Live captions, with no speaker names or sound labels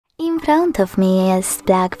In front of me is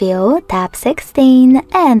BLACKVIEW Tab 16,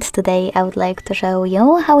 and today I would like to show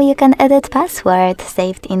you how you can edit password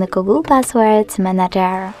saved in Google Passwords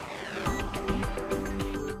Manager.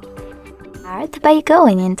 Start by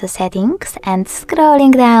going into Settings and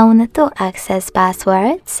scrolling down to access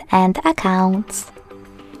passwords and accounts.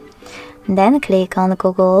 Then click on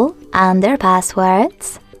Google under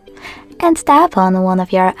Passwords and tap on one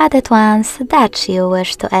of your added ones that you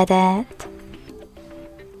wish to edit.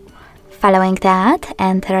 Following that,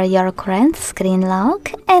 enter your current screen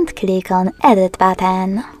lock and click on Edit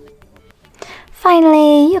button.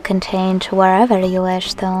 Finally, you can change wherever you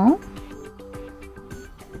wish to.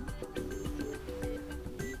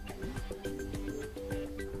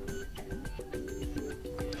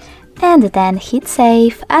 And then hit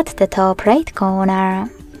Save at the top right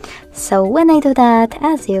corner. So when I do that,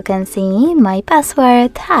 as you can see, my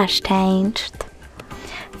password has changed.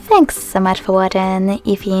 Thanks so much for watching.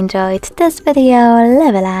 If you enjoyed this video,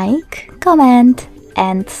 leave a like, comment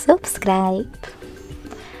and subscribe.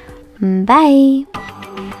 Bye!